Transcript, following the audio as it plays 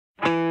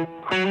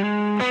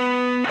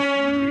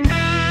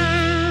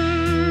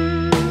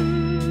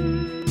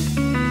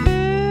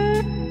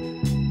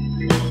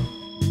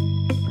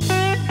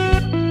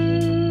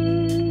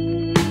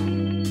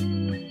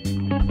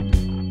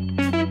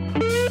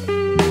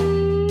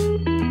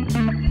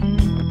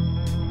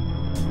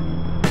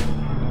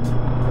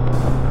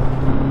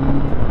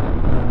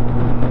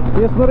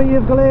Marie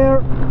of Galer,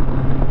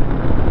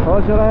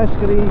 Roger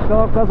Ashkari,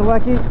 Kaza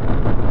Whaki,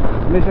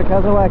 Misha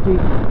Kaza Whaki.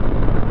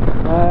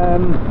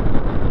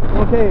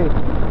 Okay, a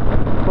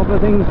couple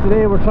of things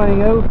today we're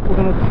trying out. We're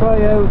going to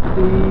try out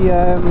the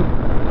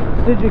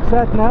Sygic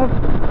sat nav.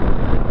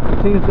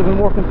 It seems to have been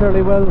working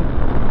fairly well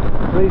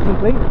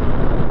recently.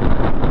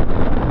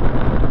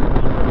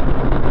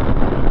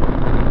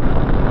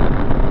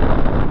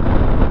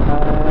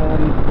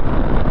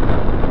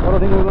 Other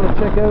thing we're going to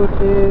check out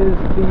is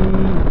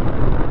the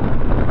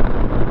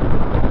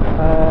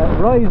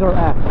Riser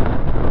app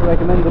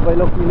recommended by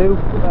Lucky Luke,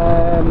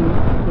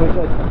 which is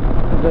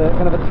a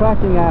kind of a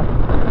tracking app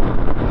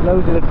which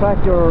allows you to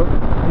track your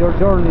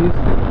journeys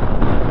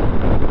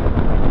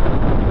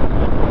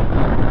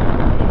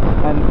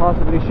and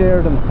possibly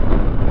share them,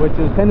 which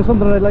is kind of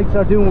something that I'd like to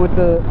start doing with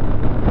the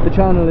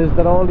channel, is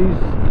that all these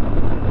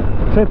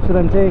trips that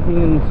I'm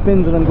taking and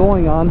spins that I'm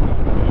going on,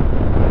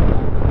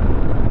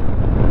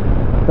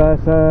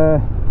 that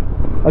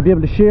I'll be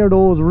able to share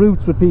those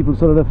routes with people,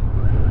 so that if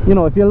you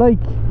know, if you like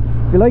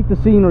the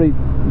scenery,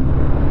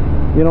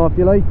 you know, if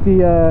you like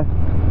the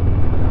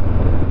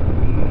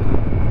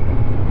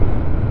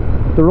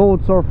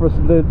road surface,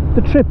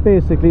 the trip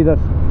basically that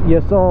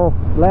you saw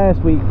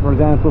last week, for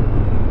example,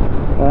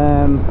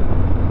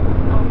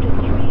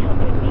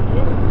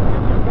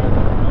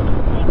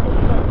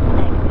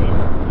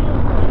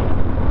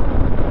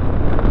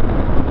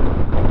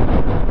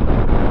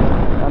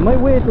 I might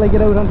wait till I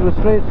get out onto a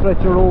straight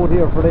stretch of road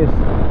here for this.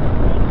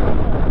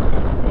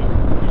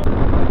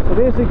 So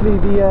basically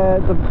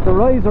the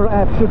Riser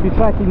app should be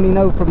tracking me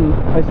now from,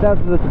 I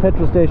started at the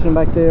petrol station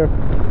back there.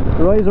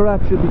 The Riser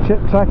app should be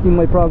tracking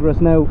my progress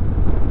now.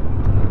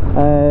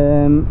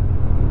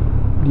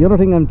 The other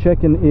thing I'm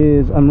checking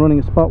is I'm running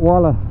a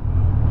Spotwalla,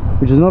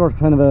 which is another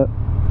kind of a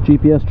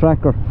GPS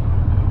tracker,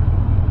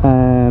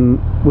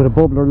 with a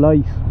bubbler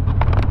light,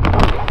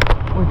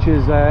 which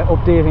is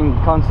updating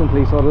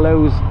constantly, so it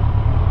allows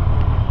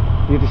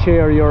you to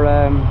share your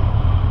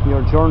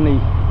journey,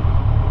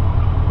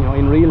 you know,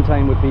 in real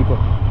time with people.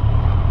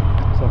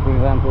 So for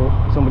example,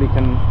 somebody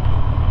can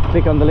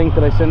click on the link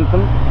that I sent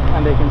them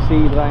and they can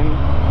see that I'm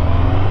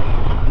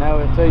now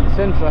outside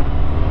Centra.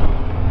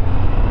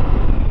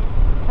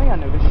 Hang on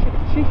now, did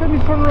she tell me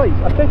to turn right?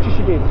 I bet you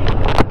she did.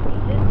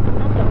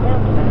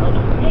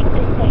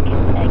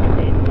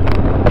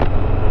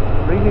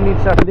 Really need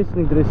to start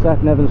listening to this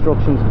sat nav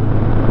instructions.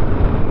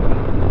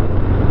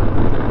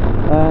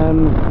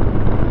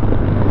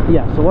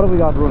 Yeah, so what have we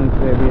got running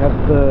today? We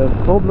have the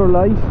bubbler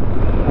light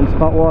and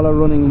Spotwalla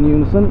running in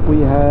unison.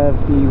 We have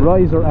the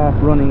Riser app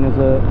running as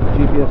a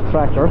GPS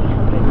tracker.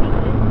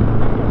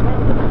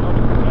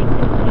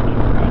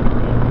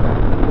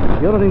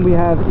 The other thing we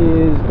have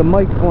is the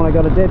microphone. I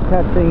got a dead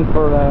cat thing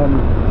for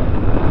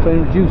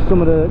trying to reduce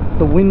some of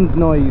the wind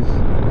noise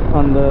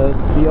on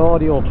the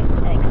audio.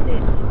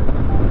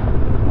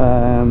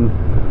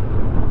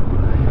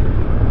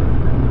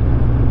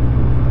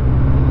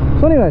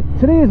 So anyway,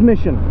 today's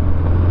mission.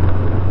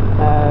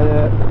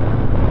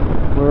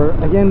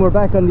 We're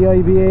back on the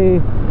I.B.A.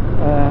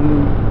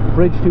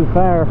 Bridge Too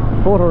Far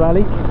photo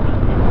rally.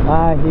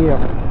 Here.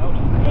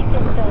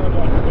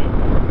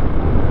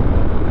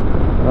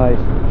 Right,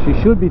 she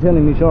should be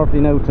telling me shortly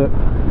now to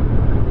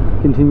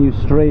continue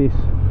straight.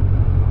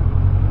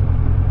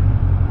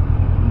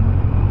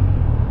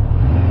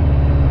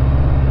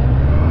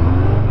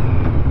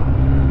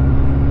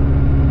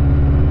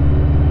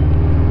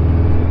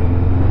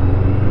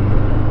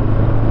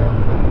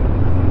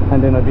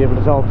 And then I'll be able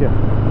to talk to you.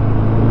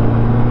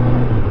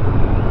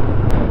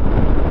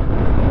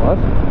 What?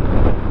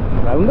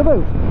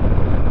 Roundabout.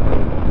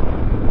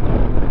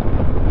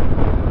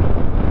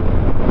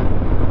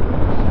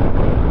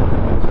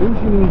 Soon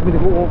she needs me to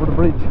go over the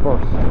bridge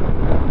first.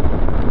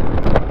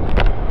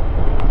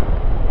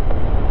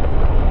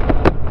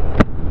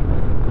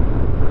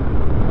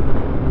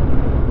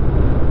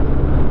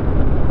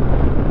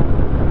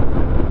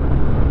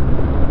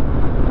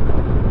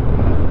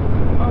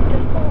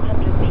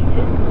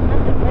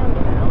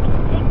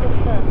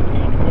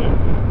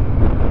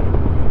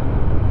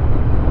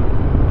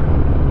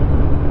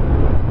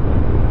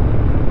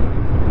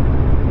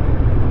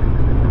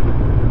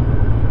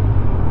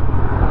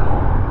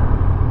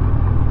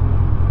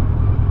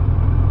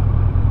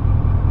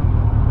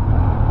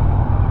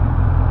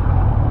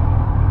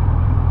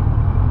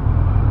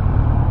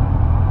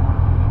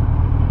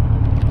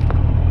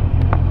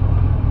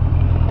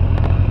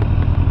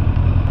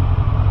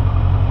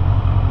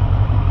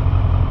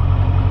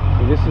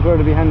 This is where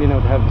it'd be handy now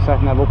to have the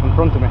sat nav up in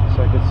front of me,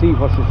 so I could see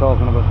what she's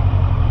talking about.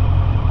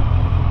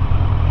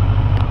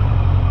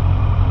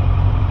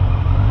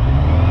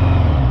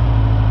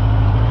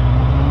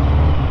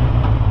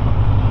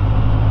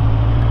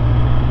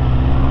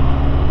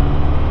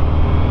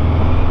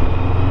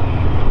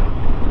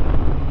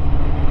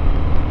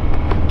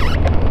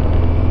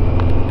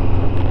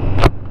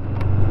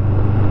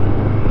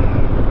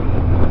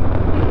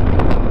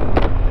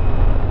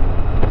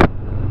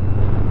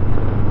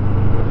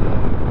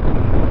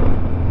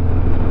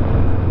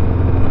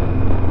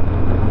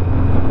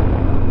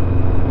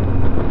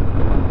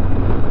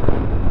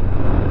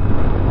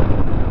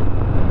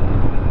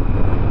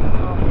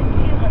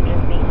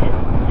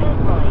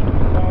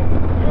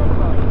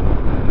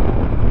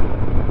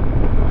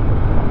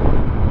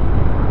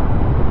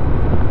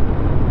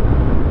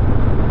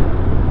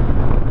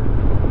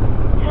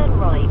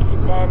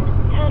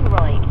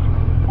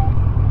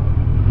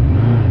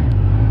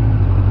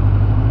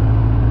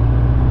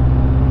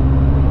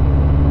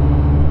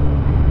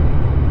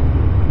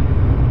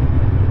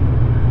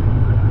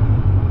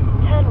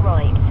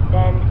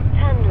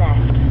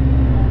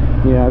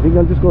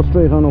 I'll just go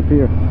straight on up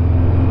here.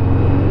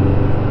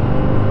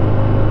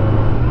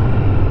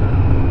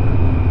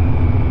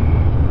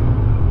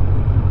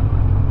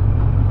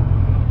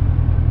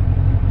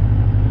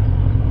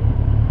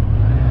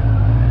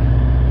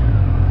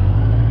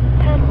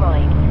 Turn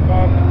right,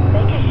 then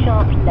make a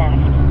sharp left.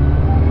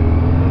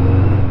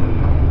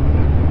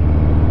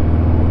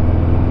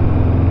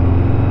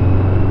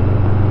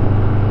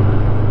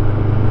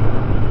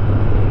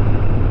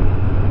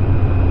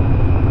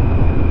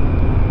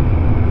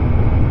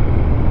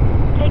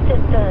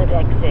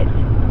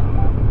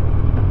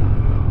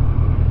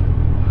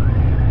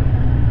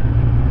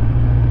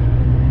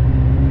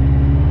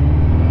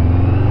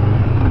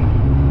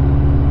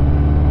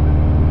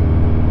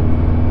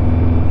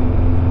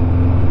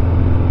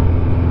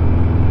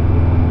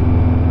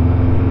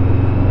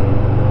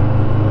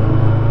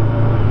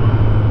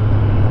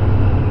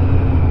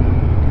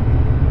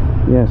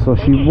 Yeah, so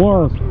she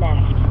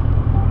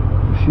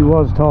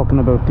was talking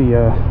about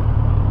the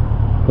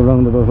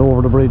roundabout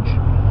over the bridge.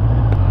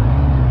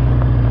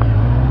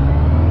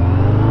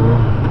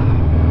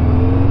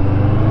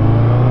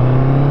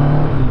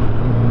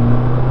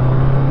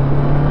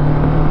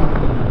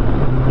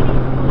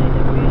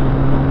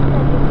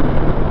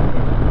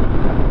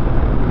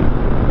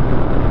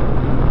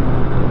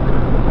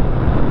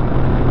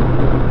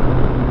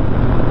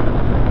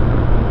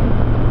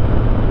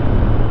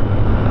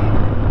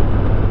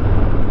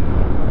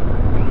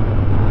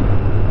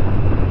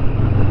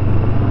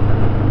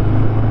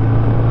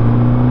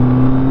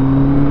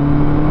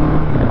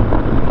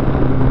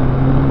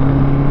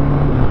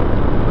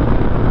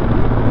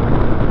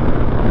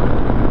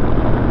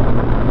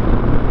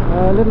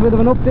 A little bit of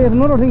an update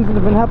on other things that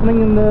have been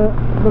happening in the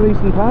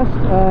recent past.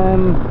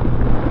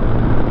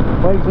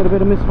 Bike's had a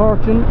bit of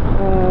misfortune.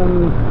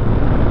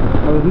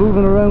 I was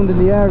moving around in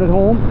the yard at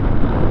home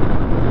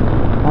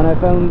and I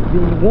found the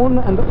one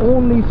and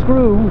only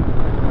screw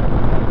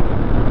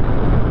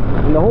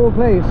in the whole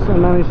place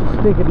and managed to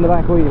stick it in the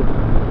back wheel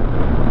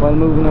while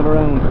moving it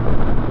around.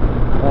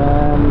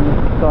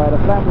 So I had a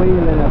flat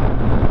wheel and a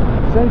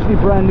essentially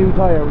brand new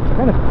tyre, which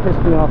kind of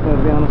pissed me off now,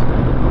 to be honest.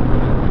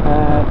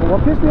 But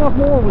what pissed me off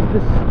more was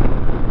this.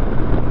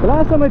 The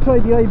last time I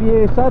tried the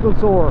I.B.A saddle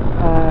sore,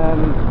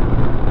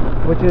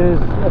 which is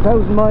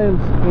 1,000 miles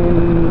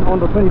in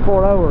under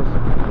 24 hours,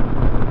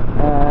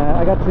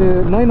 I got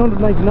to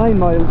 999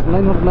 miles,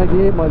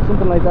 998 miles,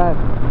 something like that,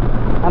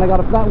 and I got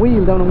a flat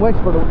wheel down in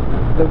Wexford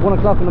at 1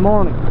 o'clock in the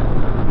morning.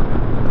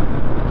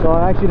 So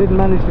I actually didn't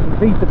manage to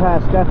complete the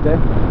task that day.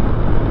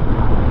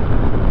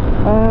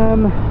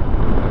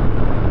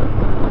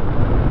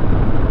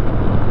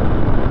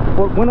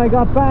 But when I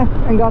got back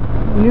and got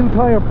new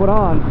tyre put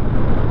on,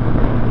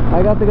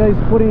 I got the guys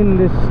to put in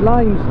this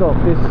slime stuff,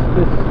 this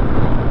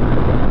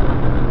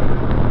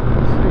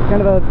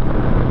kind of a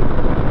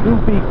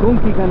goopy,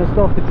 gunky kind of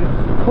stuff that you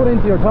put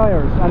into your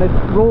tyres, and it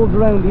rolls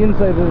around the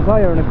inside of the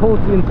tyre and it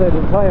coats the inside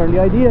of the tyre. And the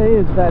idea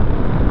is that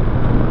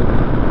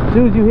as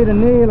soon as you hit a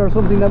nail or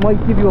something that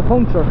might give you a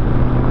puncture,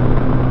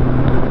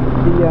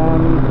 the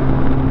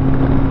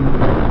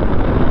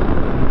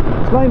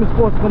slime is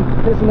supposed to come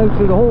pissing out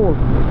through the hole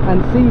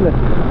and seal it,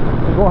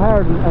 and go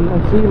hard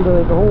and seal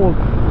the hole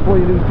before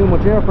you lose too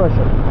much air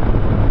pressure.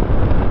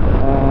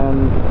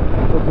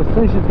 So it's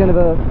essentially kind of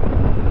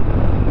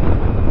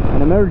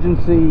an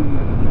emergency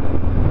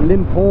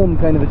limp home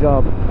kind of a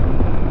job.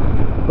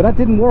 But that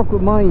didn't work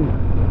with mine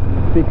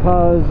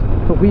because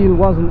the wheel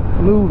wasn't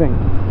moving.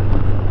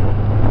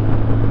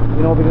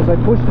 You know, because I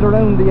pushed it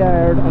around the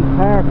yard and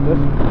parked it.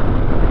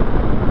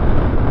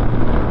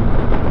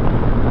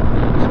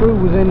 The screw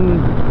was in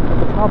at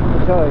the top of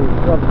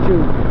the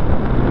tube,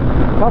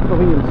 top of the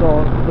wheel,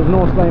 so there's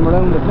no slime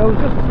around it. Now it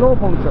was just a slow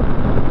puncture.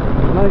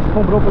 I managed to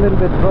pump it up a little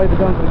bit, drive it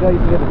down to the guys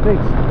to get it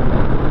fixed.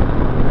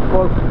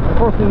 But the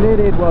first thing they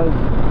did was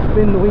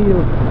spin the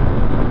wheel,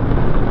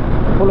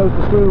 pull out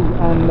the screw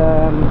and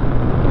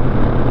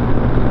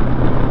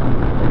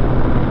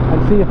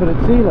see if it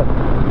would seal it.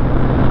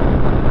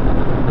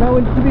 Now,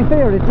 to be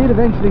fair, it did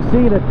eventually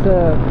seal it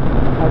a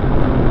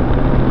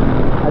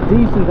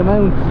decent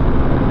amount,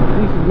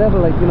 decent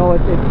level. Like, you know,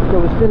 there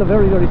was still a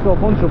very, very slow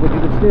puncture, but you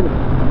could still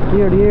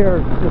hear the air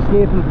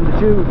escaping from the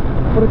tube.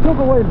 But it took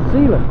a while to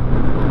seal it.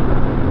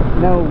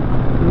 Now,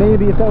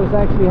 maybe if that was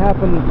actually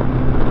happened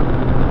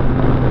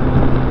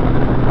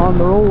on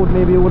the road,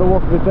 maybe it would have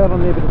worked a bit better.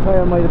 Maybe the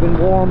tyre might have been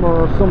warmer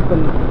or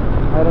something.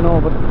 I don't know.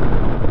 But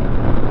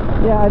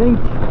yeah, I think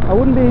I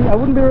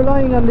wouldn't be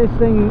relying on this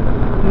thing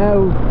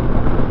now.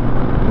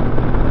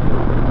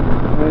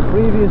 My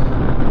previous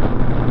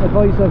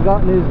advice I've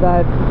gotten is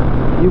that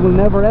you will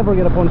never ever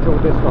get a puncture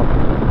with this stuff.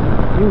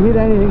 You hit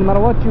anything, no matter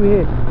what you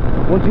hit,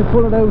 once you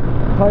pull it out,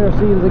 tyre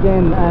seals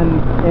again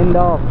and end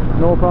off,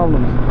 no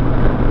problems.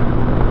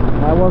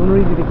 That wasn't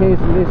really the case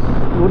in this.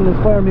 It wouldn't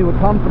inspire me with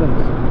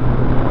confidence.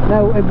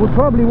 Now, it would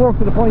probably work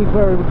to the point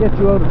where it would get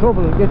you out of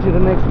trouble and get you to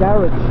the next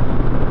garage.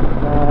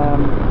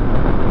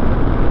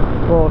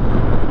 But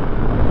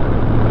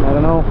I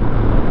don't know.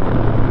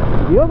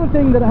 The other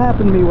thing that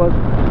happened to me was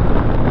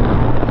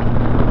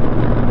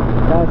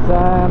That's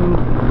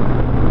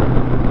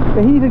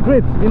the heated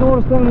grips. If you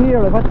notice down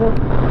here, I've had to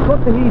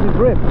cut the heated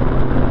grip.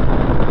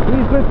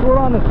 These grips were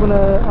on it when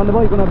on the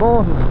bike when I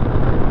bought it.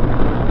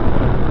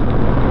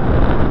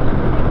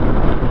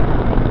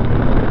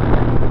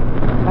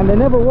 And they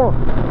never worked.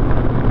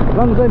 As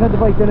long as I've had the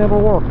bike, they never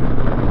worked.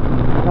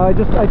 Now I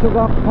took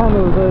off the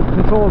panel, the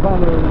control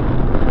panel,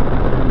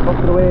 and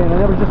tucked it away, and I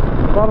never just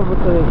bothered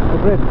with the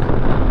grips.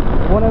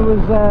 When I was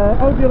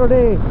out the other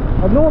day,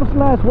 I've noticed the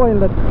last while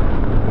that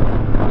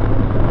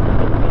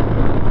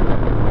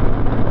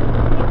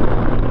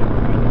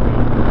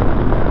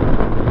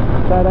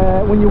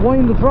when you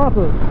wind the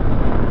throttle,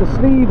 the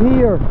sleeve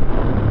here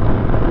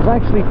is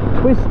actually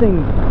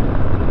twisting.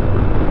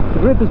 The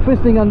grip is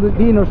twisting on the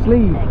inner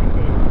sleeve.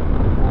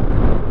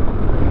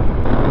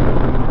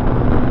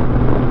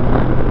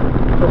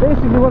 So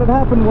basically what had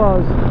happened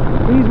was,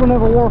 these were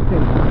never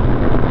working.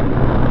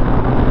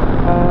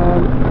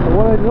 And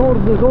what I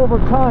noticed is over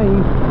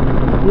time,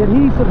 the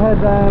adhesive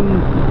had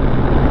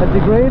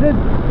degraded,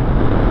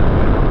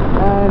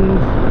 and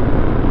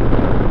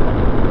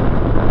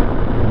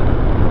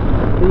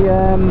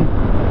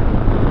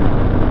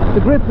the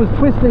grip was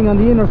twisting on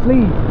the inner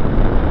sleeve,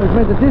 which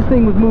meant that this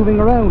thing was moving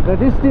around. Now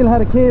this still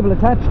had a cable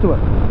attached to it,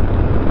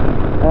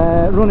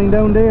 running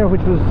down there,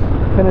 which was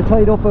kind of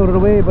tied up out of the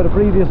way by the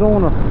previous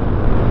owner.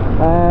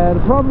 The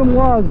problem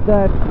was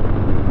that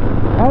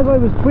as I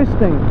was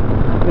twisting,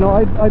 you know,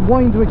 I'd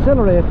wind to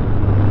accelerate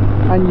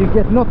and you'd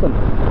get nothing.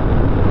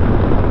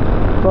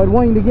 So I'd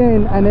wind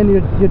again and then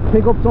you'd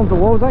pick up something.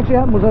 What was actually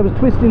happening was I was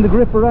twisting the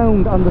grip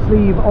around on the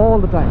sleeve all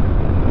the time.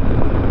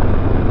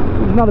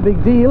 It was not a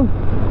big deal,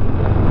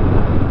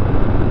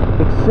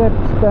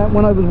 except that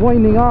when I was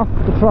winding off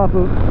the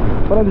throttle,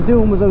 what I was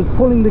doing was I was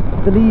pulling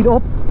the lead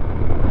up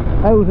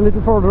out a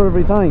little further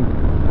every time,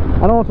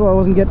 and also I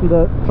wasn't getting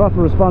the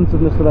throttle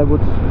responsiveness that I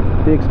would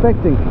be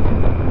expecting,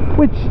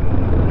 which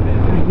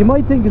you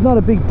might think is not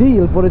a big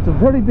deal, but it's a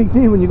very big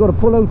deal when you go to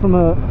pull out from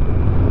a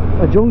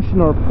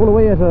junction or pull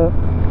away at a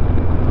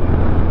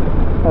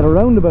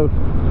roundabout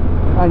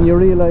and you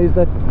realise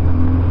that,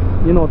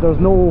 you know, there's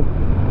no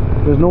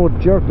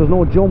jerk, there's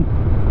no jump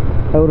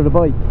out of the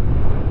bike.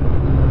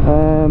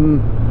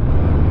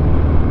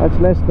 That's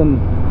less than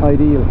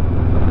ideal.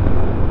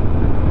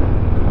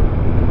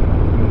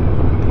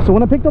 So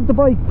when I picked up the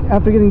bike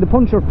after getting the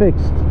puncture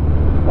fixed,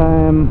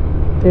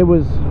 it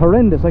was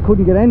horrendous. I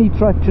couldn't get any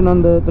traction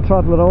on the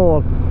throttle at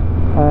all.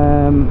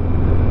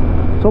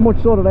 So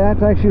much so that I had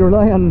to actually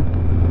rely on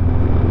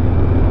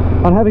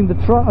having the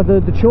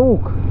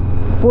choke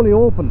fully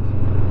opened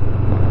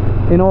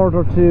in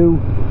order to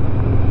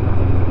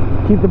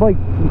keep the bike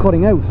from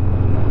cutting out.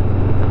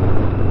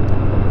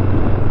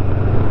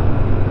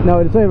 Now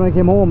I decided when I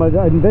came home I'd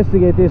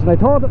investigate this, and I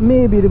thought that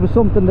maybe there was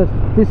something, that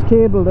this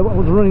cable that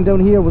was running down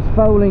here was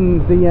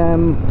fouling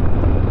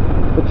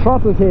the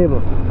throttle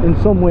cable in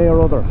some way or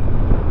other.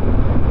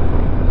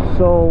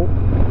 So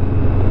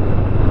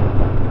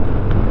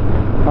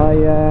I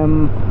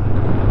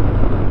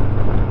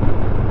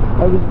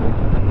was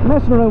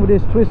messing around with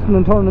this, twisting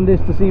and turning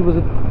this to see was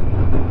it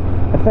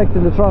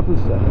affecting the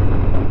throttles.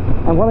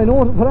 And what I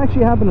noticed, what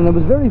actually happened, and I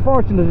was very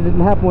fortunate it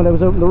didn't happen when I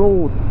was out on the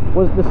road,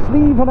 was the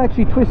sleeve had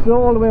actually twisted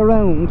all the way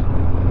around,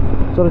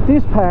 so that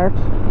this part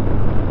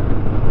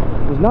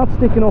was not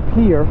sticking up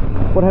here,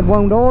 but had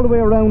wound all the way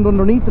around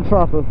underneath the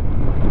throttle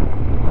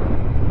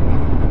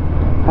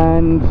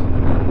and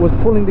was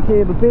pulling the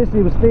cable. Basically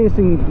it was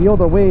facing the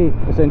other way,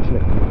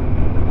 essentially.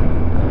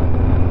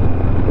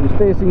 It was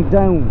facing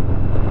down,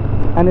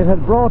 and it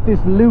had brought this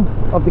loop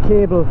of the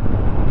cable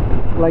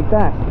like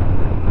that,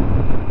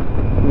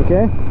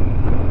 okay?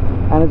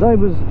 And as I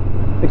was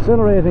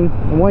accelerating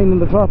and winding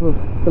the throttle,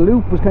 the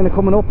loop was kind of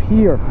coming up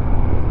here,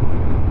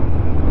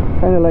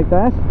 kind of like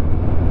that.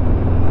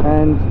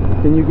 And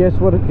can you guess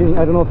what it,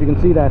 I don't know if you can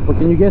see that, but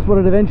can you guess what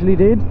it eventually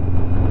did?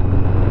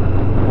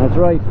 That's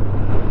right,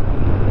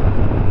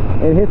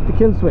 it hit the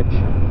kill switch.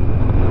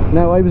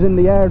 Now I was in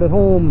the yard at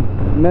home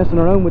messing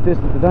around with this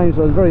at the time,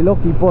 so I was very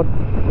lucky, but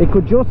it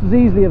could just as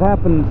easily have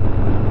happened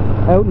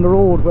out on the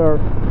road, where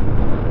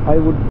I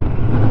would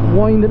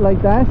wind it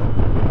like that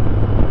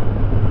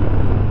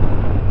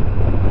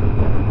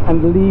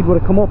and the lead would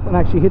have come up and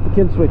actually hit the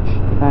kill switch.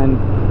 And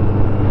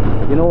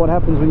you know what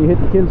happens when you hit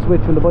the kill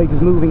switch when the bike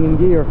is moving in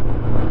gear.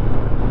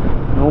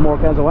 No more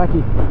Kaza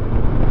Whaki.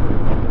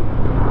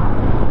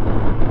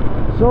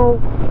 So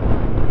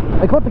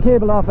I cut the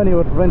cable off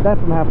anyway to prevent that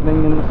from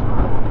happening, and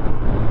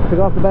took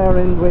off the bar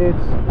end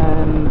weights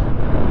and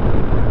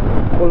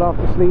pulled off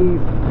the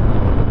sleeve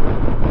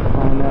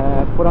and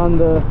put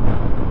on a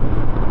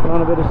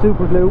bit of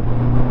super glue.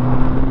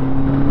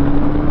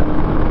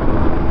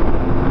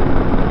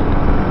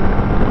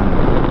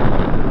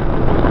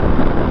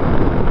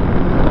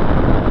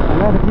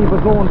 To keep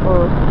us going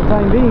for the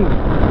time being.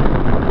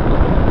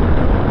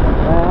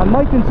 I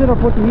might consider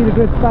putting heated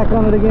grips back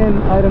on it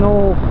again. I don't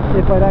know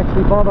if I'd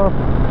actually bother.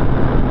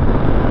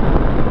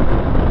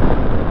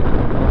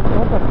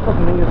 Oh, that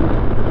fucking thing isn't.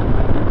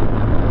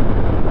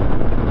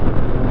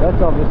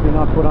 That's obviously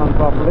not put on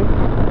properly.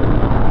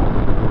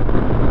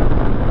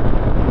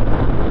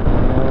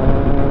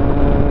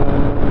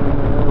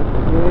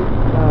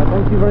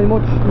 very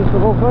much, Mr.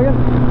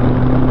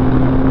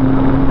 Volkswagen.